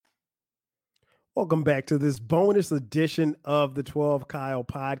Welcome back to this bonus edition of the 12 Kyle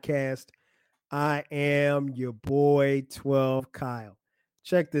podcast. I am your boy 12 Kyle.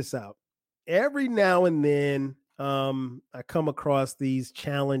 Check this out. Every now and then, I come across these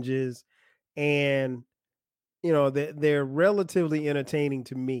challenges, and they're relatively entertaining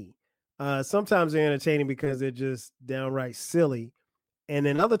to me. Sometimes they're entertaining because they're just downright silly, and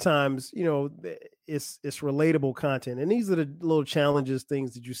then other times, it's relatable content. And these are the little challenges,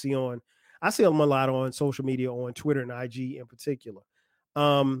 things that you see on. I see them a lot on social media, on Twitter and IG in particular.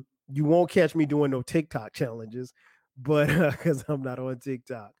 You won't catch me doing no TikTok challenges, but because I'm not on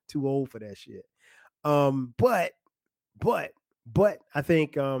TikTok, too old for that shit. But I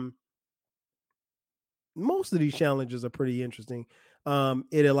think most of these challenges are pretty interesting.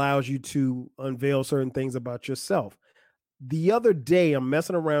 It allows you to unveil certain things about yourself. The other day, I'm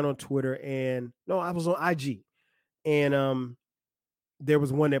messing around on Twitter, and no, I was on IG, and there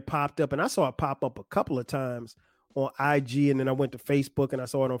was one that popped up, and I saw it pop up a couple of times on IG, and then I went to Facebook, and I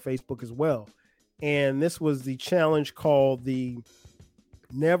saw it on Facebook as well. And this was the challenge called the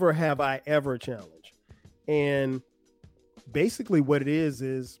Never Have I Ever challenge. And basically what it is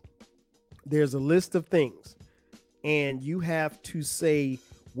there's a list of things, and you have to say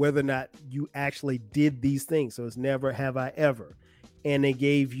whether or not you actually did these things. So it's never have I ever. And they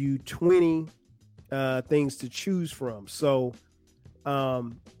gave you 20 things to choose from. So,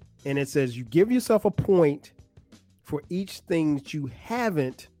 and it says you give yourself a point for each thing that you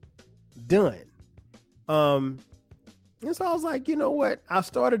haven't done. And so I was like, you know what? I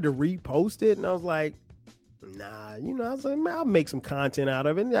started to repost it, and I was like, nah, I was like, I'll make some content out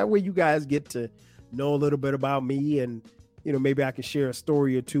of it. And that way you guys get to know a little bit about me, and maybe I can share a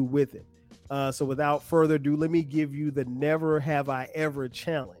story or two with it. So without further ado, let me give you the Never Have I Ever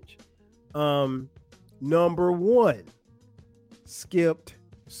challenge. Number 1, skipped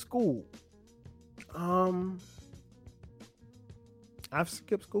school. I've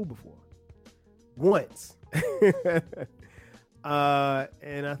skipped school before. Once.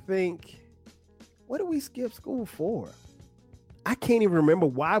 And I think, what did we skip school for? I can't even remember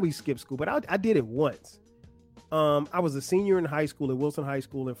why we skipped school, but I did it once. I was a senior in high school at Wilson High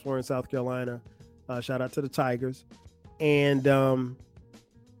School in Florence, South Carolina. Shout out to the Tigers. And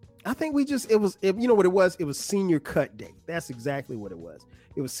I think it was senior cut day. That's exactly what it was.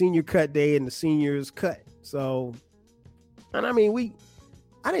 It was senior cut day, and the seniors cut. So, and I mean,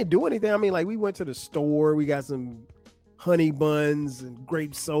 I didn't do anything. I mean, like, we went to the store, we got some honey buns and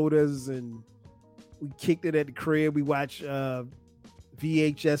grape sodas, and we kicked it at the crib. We watched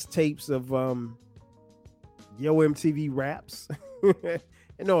VHS tapes of Yo MTV Raps.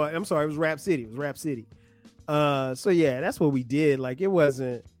 No, I'm sorry, it was Rap City. So yeah, that's what we did. Like, it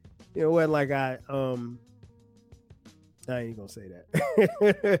wasn't like I ain't gonna say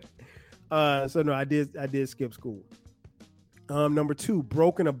that. So no, I did skip school. Number 2,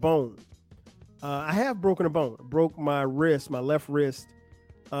 broken a bone. I have broken a bone. I broke my left wrist,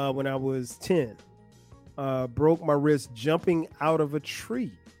 when I was 10. Broke my wrist jumping out of a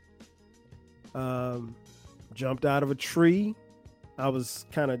tree. Jumped out of a tree. I was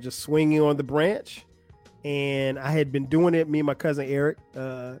kind of just swinging on the branch, and I had been doing it. Me and my cousin Eric,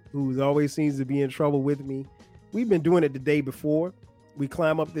 who always seems to be in trouble with me, we've been doing it the day before. We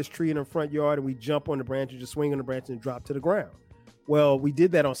climb up this tree in the front yard, and we jump on the branch and just swing on the branch and drop to the ground. Well, we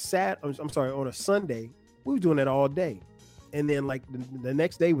did that on a Sunday. We were doing that all day. And then, like, the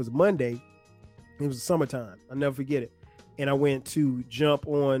next day was Monday. It was summertime. I'll never forget it. And I went to jump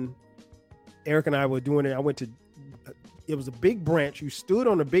on. Eric and I were doing it. It was a big branch. You stood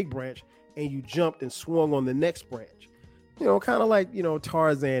on a big branch, and you jumped and swung on the next branch. Kind of like,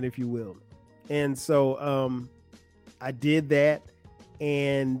 Tarzan, if you will. And so I did that.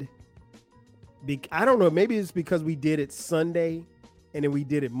 And I don't know, maybe it's because we did it Sunday and then we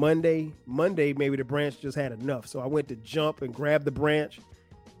did it Monday. Monday, maybe the branch just had enough. So I went to jump and grab the branch,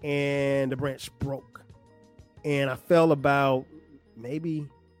 and the branch broke. And I fell about maybe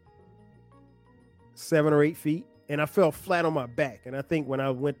 7 or 8 feet, and I fell flat on my back. And I think when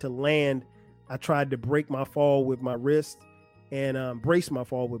I went to land, I tried to break my fall with my wrist and brace my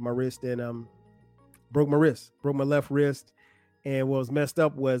fall with my wrist, and broke my left wrist. And what was messed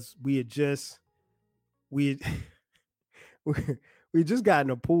up was we had just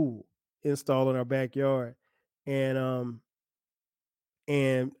gotten a pool installed in our backyard, and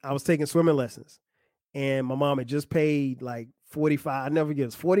I was taking swimming lessons, and my mom had just paid like $45. I never forget, it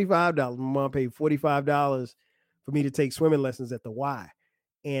was $45. My mom paid $45 for me to take swimming lessons at the Y.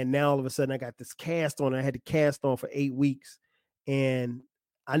 And now all of a sudden I got this cast on. I had to cast on for 8 weeks, and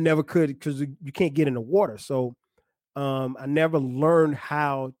I never could, because you can't get in the water. So I never learned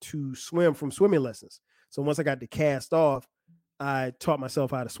how to swim from swimming lessons. So once I got the cast off, I taught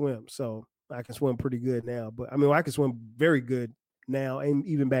myself how to swim. So I can swim pretty good now. But I mean, I can swim very good now and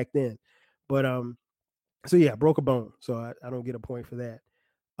even back then. But so yeah, broke a bone. So I don't get a point for that.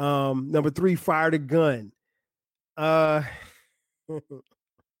 Number 3, fired a gun. Uh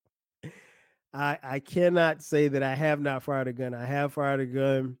I cannot say that I have not fired a gun. I have fired a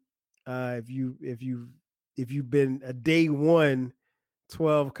gun. If you've been a day one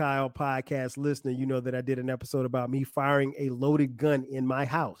 12 Kyle podcast listener, you know that I did an episode about me firing a loaded gun in my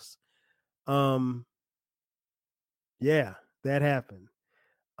house. Yeah, that happened.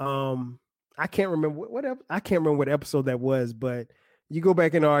 I can't remember I can't remember what episode that was, but you go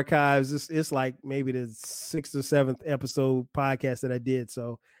back in the archives, it's like maybe the 6th or 7th episode podcast that I did.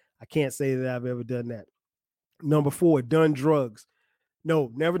 So I can't say that I've ever done that. Number 4, done drugs.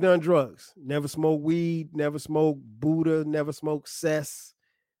 No, never done drugs. Never smoked weed, never smoked Buddha, never smoked cess,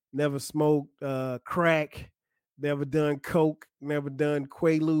 never smoked crack, never done coke, never done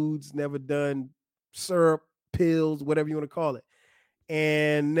quaaludes, never done syrup, pills, whatever you want to call it.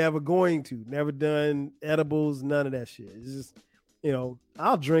 And never going to, never done edibles, none of that shit. It's just,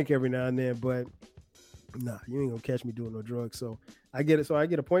 I'll drink every now and then, but nah, you ain't gonna catch me doing no drugs. So I get it. So I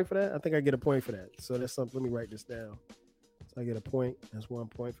get a point for that. I think I get a point for that. So that's something. Let me write this down. So I get a point. That's 1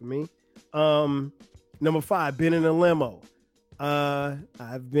 point for me. Number 5, been in a limo.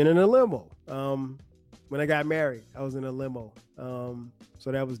 I've been in a limo. When I got married, I was in a limo.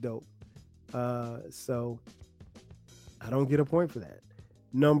 So that was dope. So I don't get a point for that.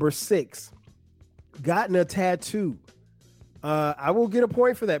 Number 6, gotten a tattoo. I will get a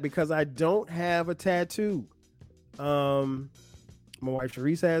point for that because I don't have a tattoo. My wife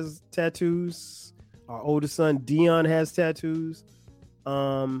Sharice has tattoos. Our oldest son Dion has tattoos.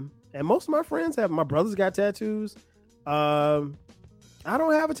 And most of my friends have. My brother's got tattoos. I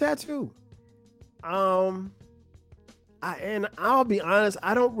don't have a tattoo. I'll be honest,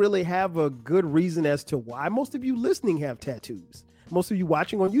 I don't really have a good reason as to why most of you listening have tattoos. Most of you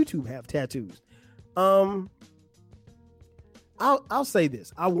watching on YouTube have tattoos. I'll say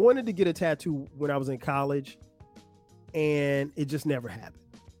this. I wanted to get a tattoo when I was in college, and it just never happened.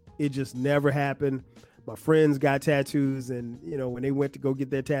 It just never happened. My friends got tattoos, and when they went to go get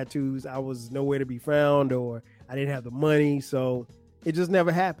their tattoos, I was nowhere to be found, or I didn't have the money, so it just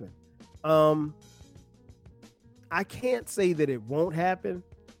never happened. I can't say that it won't happen,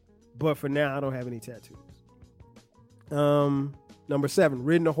 but for now, I don't have any tattoos. Number 7,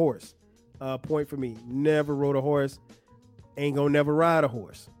 ridden a horse. Point for me. Never rode a horse. Ain't gonna never ride a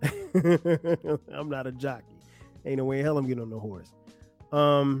horse. I'm not a jockey. Ain't no way in hell I'm getting on no horse.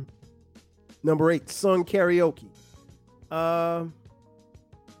 Number 8, sung karaoke. I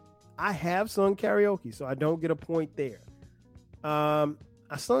have sung karaoke, so I don't get a point there. I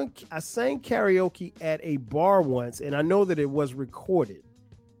sang karaoke at a bar once, and I know that it was recorded.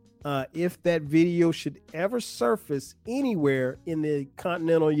 If that video should ever surface anywhere in the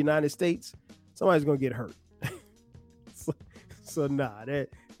continental United States, somebody's gonna get hurt. so nah, that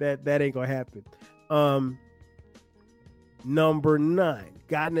ain't gonna happen. Number 9,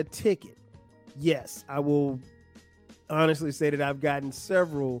 gotten a ticket. Yes, I will honestly say that I've gotten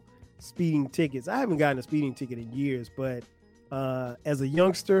several speeding tickets. I haven't gotten a speeding ticket in years, but as a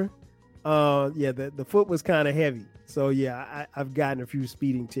youngster, the foot was kind of heavy. So yeah, I've gotten a few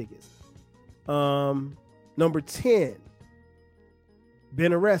speeding tickets. Number 10,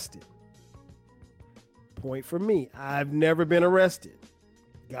 been arrested. Point for me. I've never been arrested.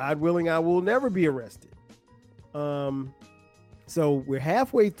 God willing, I will never be arrested. So we're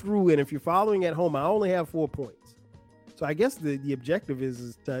halfway through, and if you're following at home, I only have 4 points. So I guess the objective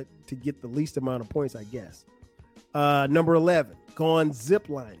is to get the least amount of points, I guess. Number 11, gone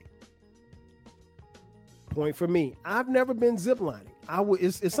ziplining. Point for me. I've never been ziplining.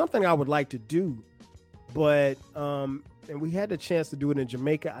 It's something I would like to do, but and we had the chance to do it in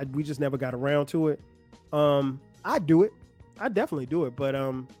Jamaica. We just never got around to it. I'd do it. I definitely do it, but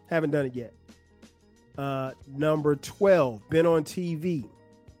haven't done it yet. Number 12, been on TV.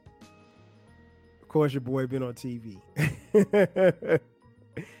 Of course, your boy been on TV.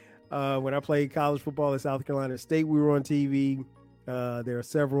 When I played college football at South Carolina State, we were on TV. There are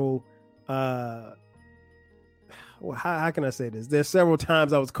several. How can I say this? There's several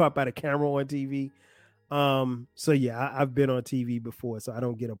times I was caught by the camera on TV. So yeah, I've been on TV before, so I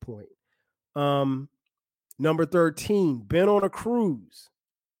don't get a point. Number 13, been on a cruise.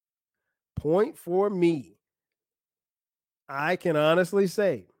 Point for me. I can honestly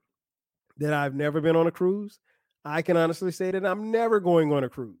say that I've never been on a cruise. I can honestly say that I'm never going on a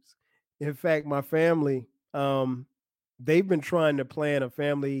cruise. In fact, my family, they've been trying to plan a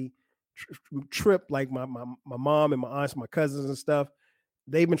family trip, like my mom and my aunts, my cousins and stuff.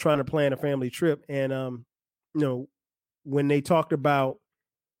 They've been trying to plan a family trip, and when they talked about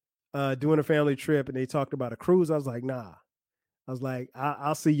doing a family trip and they talked about a cruise, I was like, nah. I was like,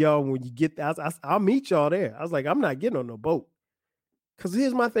 I'll see y'all when you get there. I'll meet y'all there. I was like, I'm not getting on no boat. Because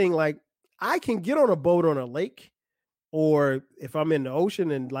here's my thing, like, I can get on a boat on a lake, or if I'm in the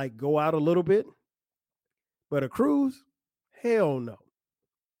ocean and like go out a little bit, but a cruise, hell no.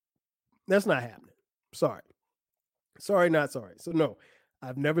 That's not happening. Sorry. Sorry, not sorry. So no,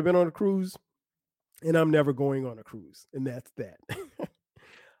 I've never been on a cruise, and I'm never going on a cruise. And that's that.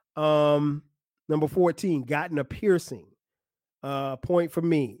 Number 14, gotten a piercing. Point for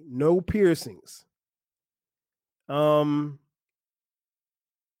me. No piercings.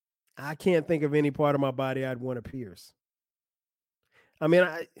 I can't think of any part of my body I'd want to pierce. I mean,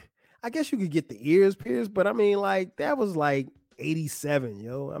 I guess you could get the ears pierced, but I mean, like, that was like 87,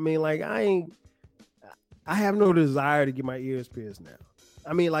 yo. I mean, like, I have no desire to get my ears pierced now.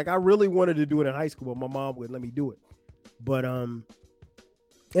 I mean, like, I really wanted to do it in high school, but my mom wouldn't let me do it. But and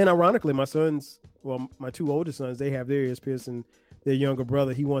ironically, my two older sons, they have their ears pierced, and their younger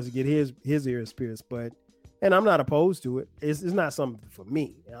brother, he wants to get his ears pierced. And I'm not opposed to it. It's not something for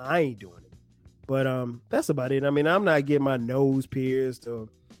me. I ain't doing it. But that's about it. I mean, I'm not getting my nose pierced or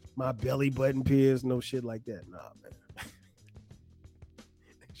my belly button pierced, no shit like that. Nah, man.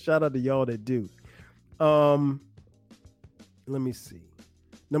 Shout out to y'all that do. Let me see.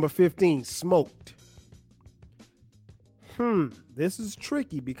 Number 15, smoked. This is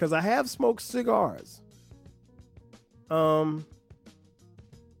tricky because I have smoked cigars.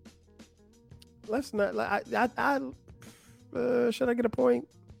 Let's not. Should I get a point?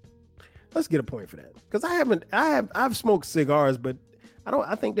 Let's get a point for that because I've smoked cigars, but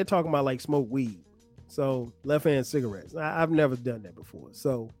I think they're talking about like smoked weed. So left hand cigarettes. I've never done that before.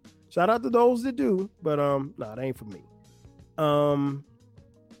 So shout out to those that do, but that ain't for me.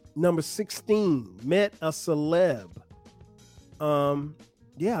 Number 16, met a celeb.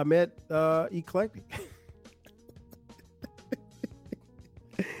 Yeah, I met Eclectic.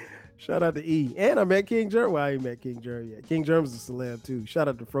 Shout out to E. And I met King Germ. Well, I ain't met King Germ yet. King Germ's a celeb too. Shout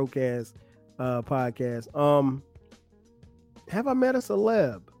out to Frocast podcast. Have I met a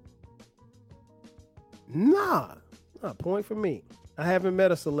celeb? Nah. Not a point for me. I haven't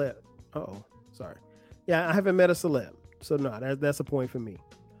met a celeb. Uh-oh. Sorry. Yeah, I haven't met a celeb. So no, that's a point for me.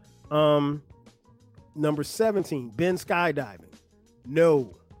 Number 17, been skydiving.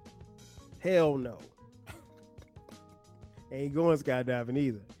 No. Hell no. Ain't going skydiving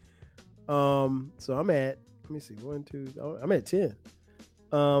either. So I'm at, let me see, 1, 2, I'm at 10.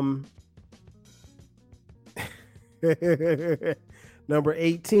 Number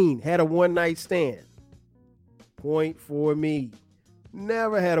 18, had a one night stand. Point for me.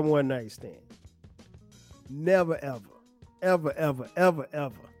 Never had a one night stand. Never, ever. Ever, ever, ever,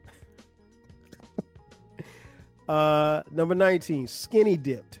 ever. Number 19, skinny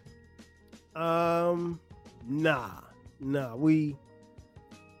dipped. Nah.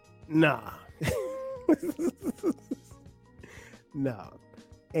 Nah.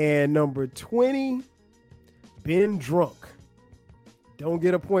 And number 20, been drunk. Don't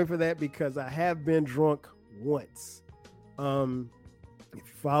get a point for that because I have been drunk once. If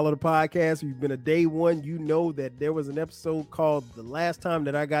you follow the podcast, you've been a day one, you know that there was an episode called The Last Time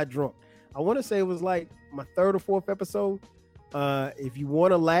That I Got Drunk. I want to say it was like my 3rd or 4th episode. If you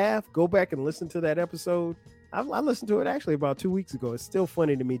want to laugh, go back and listen to that episode. I listened to it actually about 2 weeks ago. It's still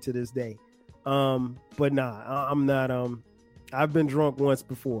funny to me to this day. But nah, I'm not. I've been drunk once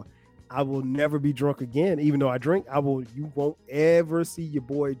before. I will never be drunk again. Even though I drink, you won't ever see your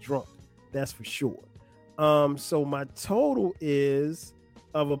boy drunk. That's for sure. So my total is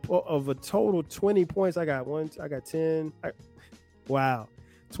of a total 20 points. I got 10. Wow.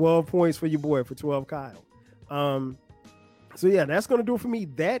 12 points for your boy, for 12 Kyle. So yeah, that's going to do it for me.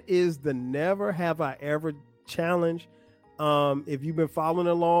 That is the Never Have I Ever challenge. If you've been following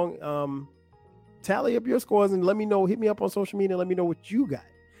along, tally up your scores and let me know. Hit me up on social media and let me know what you got.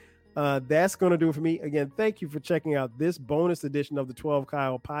 That's going to do it for me. Again, thank you for checking out this bonus edition of the 12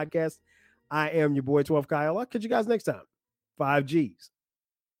 Kyle podcast. I am your boy 12 Kyle. I'll catch you guys next time. 5 Gs.